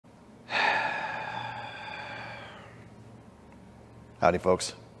Howdy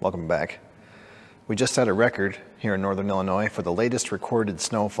folks, welcome back. We just set a record here in northern Illinois for the latest recorded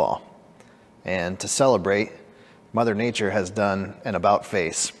snowfall. And to celebrate, Mother Nature has done an about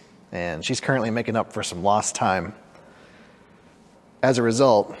face, and she's currently making up for some lost time. As a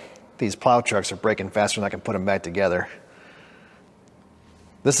result, these plow trucks are breaking faster than I can put them back together.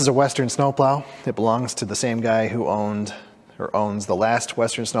 This is a Western snowplow. It belongs to the same guy who owns the last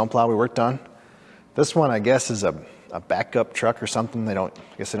Western snowplow we worked on. This one, I guess, is a backup truck or something. I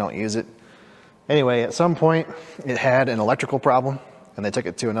guess they don't use it. Anyway, at some point, it had an electrical problem, and they took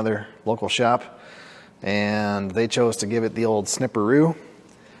it to another local shop, and they chose to give it the old snipperoo.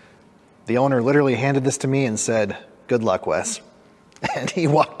 The owner literally handed this to me and said, "Good luck, Wes," and he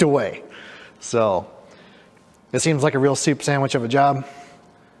walked away. So, it seems like a real soup sandwich of a job.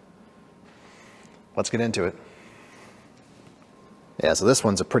 Let's get into it. Yeah, so this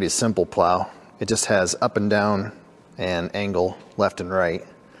one's a pretty simple plow. It just has up and down and angle left and right.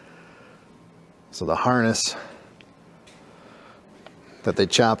 So the harness that they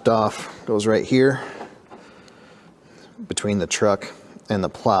chopped off goes right here between the truck and the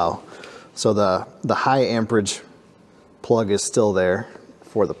plow. So the high amperage plug is still there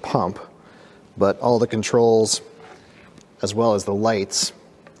for the pump, but all the controls as well as the lights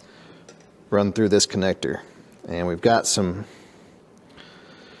run through this connector. And we've got some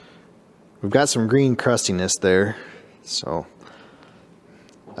green crustiness there, so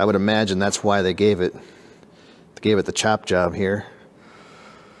I would imagine that's why they gave it the chop job here.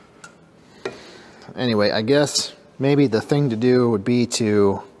 Anyway, I guess maybe the thing to do would be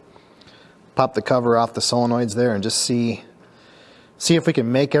to pop the cover off the solenoids there and just see if we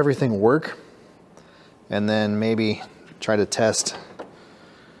can make everything work, and then maybe try to test,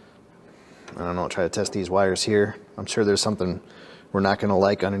 I don't know, try to test these wires here. I'm sure there's something we're not going to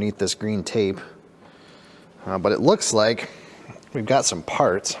like underneath this green tape. But it looks like we've got some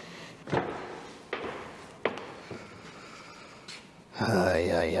parts.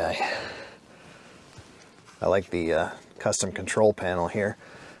 I like the custom control panel here.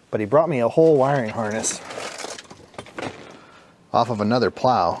 But he brought me a whole wiring harness off of another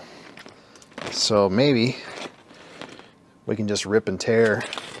plow. So maybe we can just rip and tear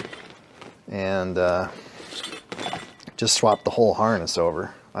and just swap the whole harness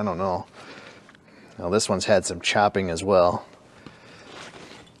over. I don't know. Now this one's had some chopping as well.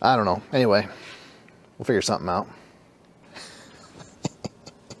 I don't know. Anyway, we'll figure something out.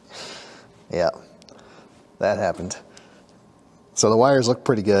 Yeah, that happened. So the wires look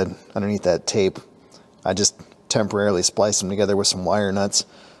pretty good underneath that tape. I just temporarily spliced them together with some wire nuts.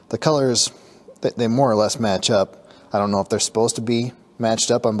 The colors, they more or less match up. I don't know if they're supposed to be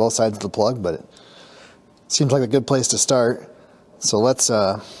matched up on both sides of the plug, but it seems like a good place to start. So let's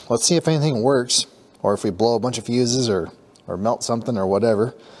see if anything works, or if we blow a bunch of fuses or melt something or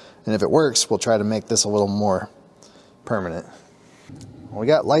whatever. And if it works, we'll try to make this a little more permanent. Well, we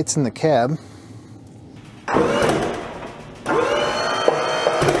got lights in the cab.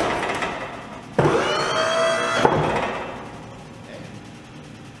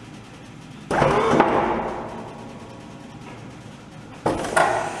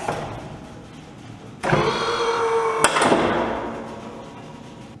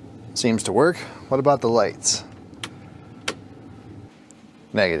 Seems to work. What about the lights?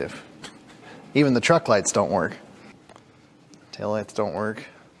 Negative. Even the truck lights don't work. Tail lights don't work.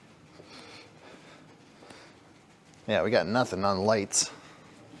 Yeah, we got nothing on lights.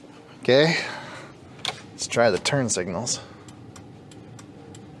 Okay, let's try the turn signals.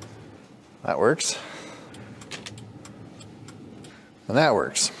 That works. And that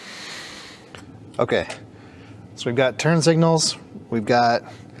works. Okay, so we've got turn signals, we've got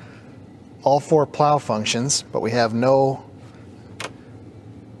all 4 plow functions, but we have no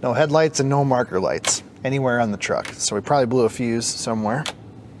headlights and no marker lights anywhere on the truck. So we probably blew a fuse somewhere.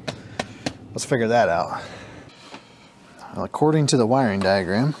 Let's figure that out. Well, according to the wiring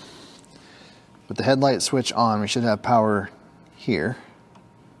diagram, with the headlight switch on, we should have power here,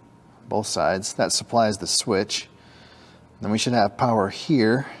 both sides. That supplies the switch. Then we should have power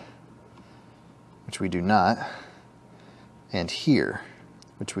here, which we do not, and here,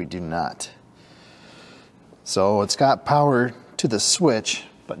 which we do not. So it's got power to the switch,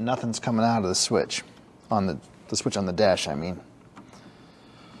 but nothing's coming out of the switch, on the switch on the dash, I mean.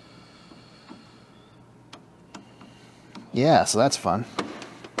 Yeah, so that's fun.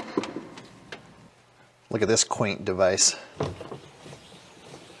 Look at this quaint device.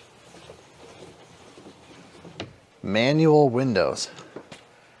 Manual windows.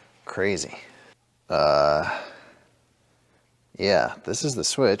 Crazy. Yeah, this is the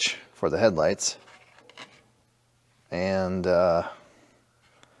switch for the headlights. And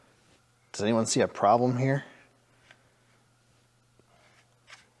Does anyone see a problem here?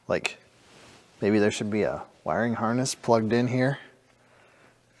 Like, maybe there should be a wiring harness plugged in here.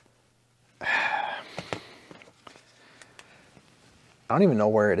 I don't even know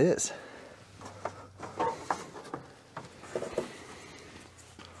where it is.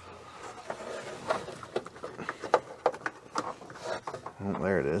 Oh,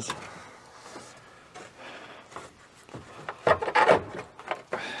 there it is.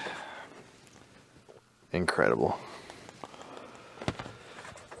 Incredible.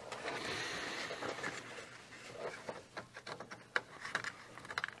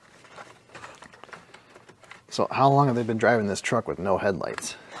 So how long have they been driving this truck with no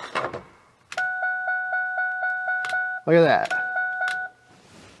headlights? Look at that.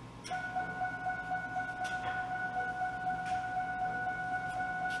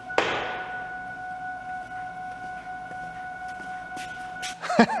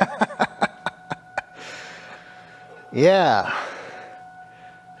 Yeah.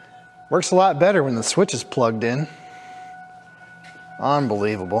 Works a lot better when the switch is plugged in.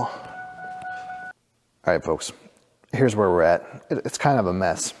 Unbelievable. All right, folks, here's where we're at. It's kind of a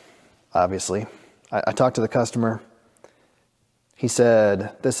mess, obviously. I talked to the customer. He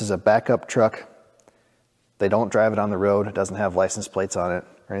said this is a backup truck. They don't drive it on the road. It doesn't have license plates on it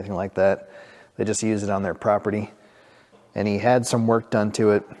or anything like that. They just use it on their property. And he had some work done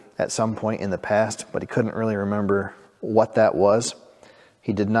to it at some point in the past, but he couldn't really remember what that was.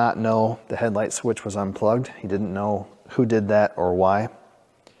 He did not know the headlight switch was unplugged. He didn't know who did that or why.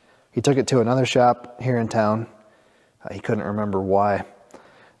 He took it to another shop here in town. He couldn't remember why.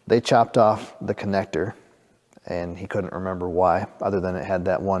 They chopped off the connector, and he couldn't remember why, other than it had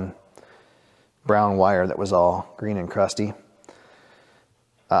that one brown wire that was all green and crusty.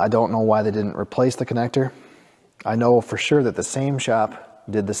 I don't know why they didn't replace the connector. I know for sure that the same shop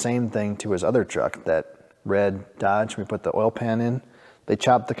did the same thing to his other truck, that red Dodge we put the oil pan in. They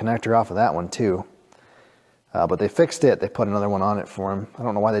chopped the connector off of that one too. But they fixed it. They put another one on it for him. I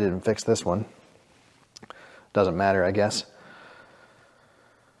don't know why they didn't fix this one. Doesn't matter, I guess.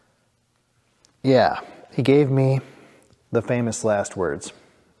 Yeah, he gave me the famous last words.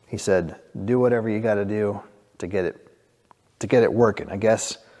 He said, do whatever you got to do to get it working. I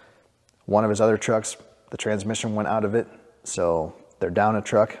guess one of his other trucks, the transmission went out of it, so they're down a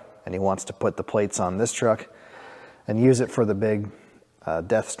truck, and he wants to put the plates on this truck and use it for the big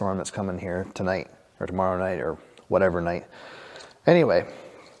death storm that's coming here tonight or tomorrow night or whatever night. Anyway,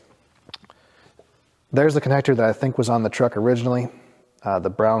 there's the connector that I think was on the truck originally. The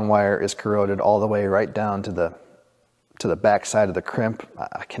brown wire is corroded all the way right down to the back side of the crimp.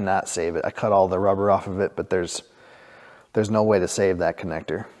 I cannot save it. I cut all the rubber off of it, but there's no way to save that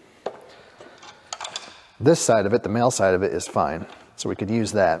connector. This side of it, the male side of it, is fine, so we could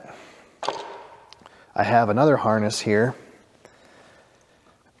use that. I have another harness here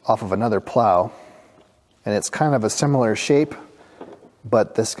off of another plow, and it's kind of a similar shape,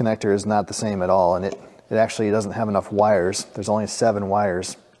 but this connector is not the same at all, and it actually doesn't have enough wires. There's only 7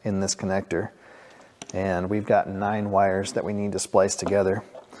 wires in this connector, and we've got 9 wires that we need to splice together.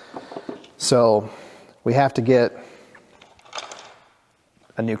 So we have to get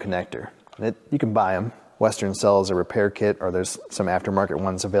a new connector. You can buy them. Western sells a repair kit, or there's some aftermarket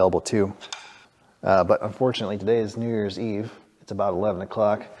ones available too. But unfortunately today is New Year's Eve. It's about 11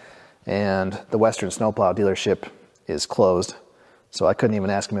 o'clock, and the Western Snowplow dealership is closed. So I couldn't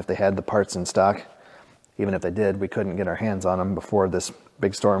even ask them if they had the parts in stock. Even if they did, we couldn't get our hands on them before this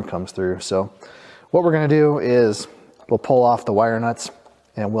big storm comes through. So what we're gonna do is we'll pull off the wire nuts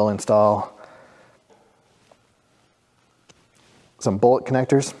and we'll install some bullet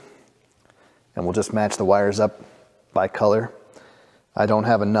connectors, and we'll just match the wires up by color. I don't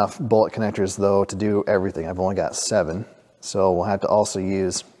have enough bullet connectors though to do everything. I've only got 7. So we'll have to also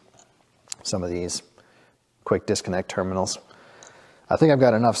use some of these quick disconnect terminals. I think I've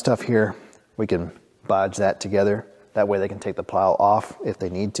got enough stuff here. We can bodge that together. That way they can take the plow off if they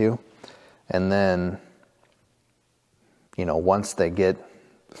need to. And then, you know, once they get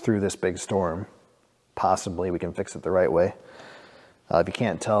through this big storm, possibly we can fix it the right way. If you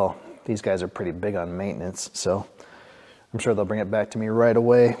can't tell, these guys are pretty big on maintenance, so I'm sure they'll bring it back to me right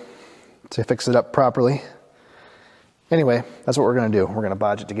away to fix it up properly. Anyway, that's what we're gonna do. We're gonna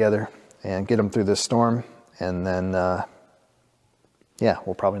bodge it together and get them through this storm, and then, yeah,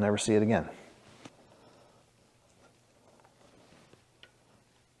 we'll probably never see it again.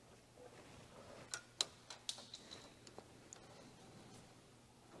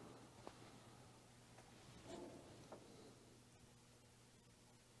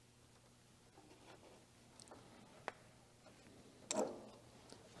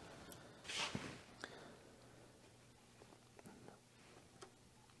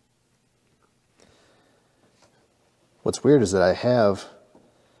 What's weird is that I have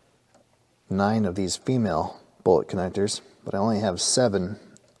 9 of these female bullet connectors, but I only have 7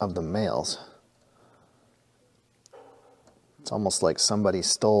 of the males. It's almost like somebody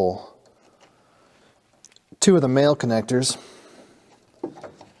stole 2 of the male connectors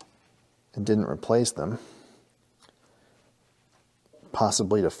and didn't replace them,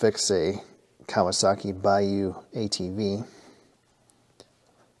 possibly to fix a Kawasaki Bayou ATV.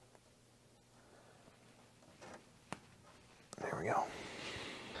 There we go.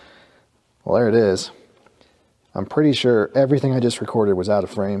 Well, there it is. I'm pretty sure everything I just recorded was out of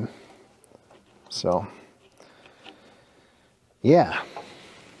frame. So, yeah,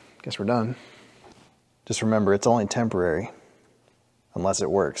 guess we're done. Just remember, it's only temporary, unless it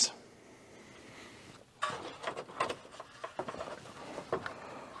works.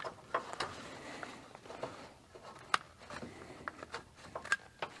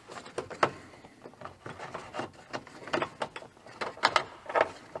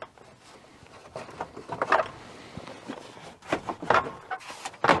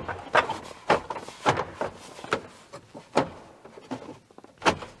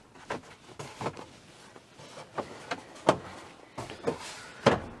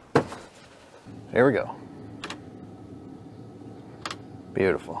 Here we go.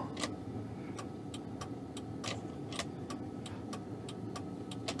 Beautiful.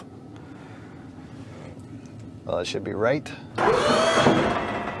 Well, it should be right,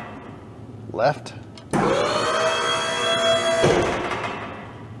 left,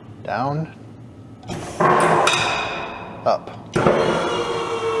 down, up.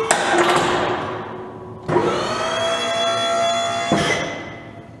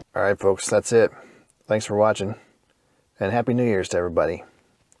 All right, folks, that's it. Thanks for watching, and Happy New Year's to everybody.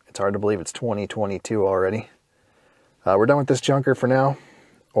 It's hard to believe it's 2022 already. We're done with this junker for now,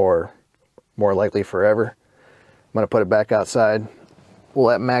 or more likely forever. I'm going to put it back outside. We'll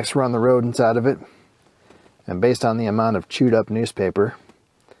let Max run the road inside of it, and based on the amount of chewed up newspaper,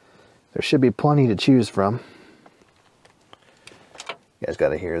 there should be plenty to choose from. You guys got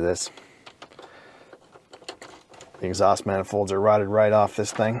to hear this. The exhaust manifolds are rotted right off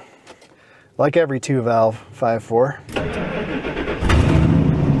this thing. Like every 2-valve 5.4.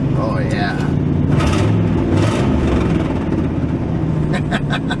 Oh yeah.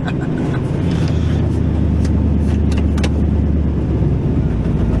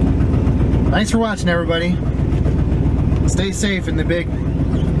 Thanks for watching, everybody. Stay safe in the big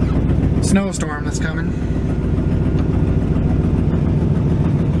snowstorm that's coming.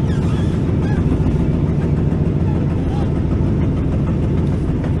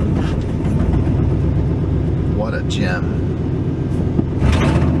 What a gem.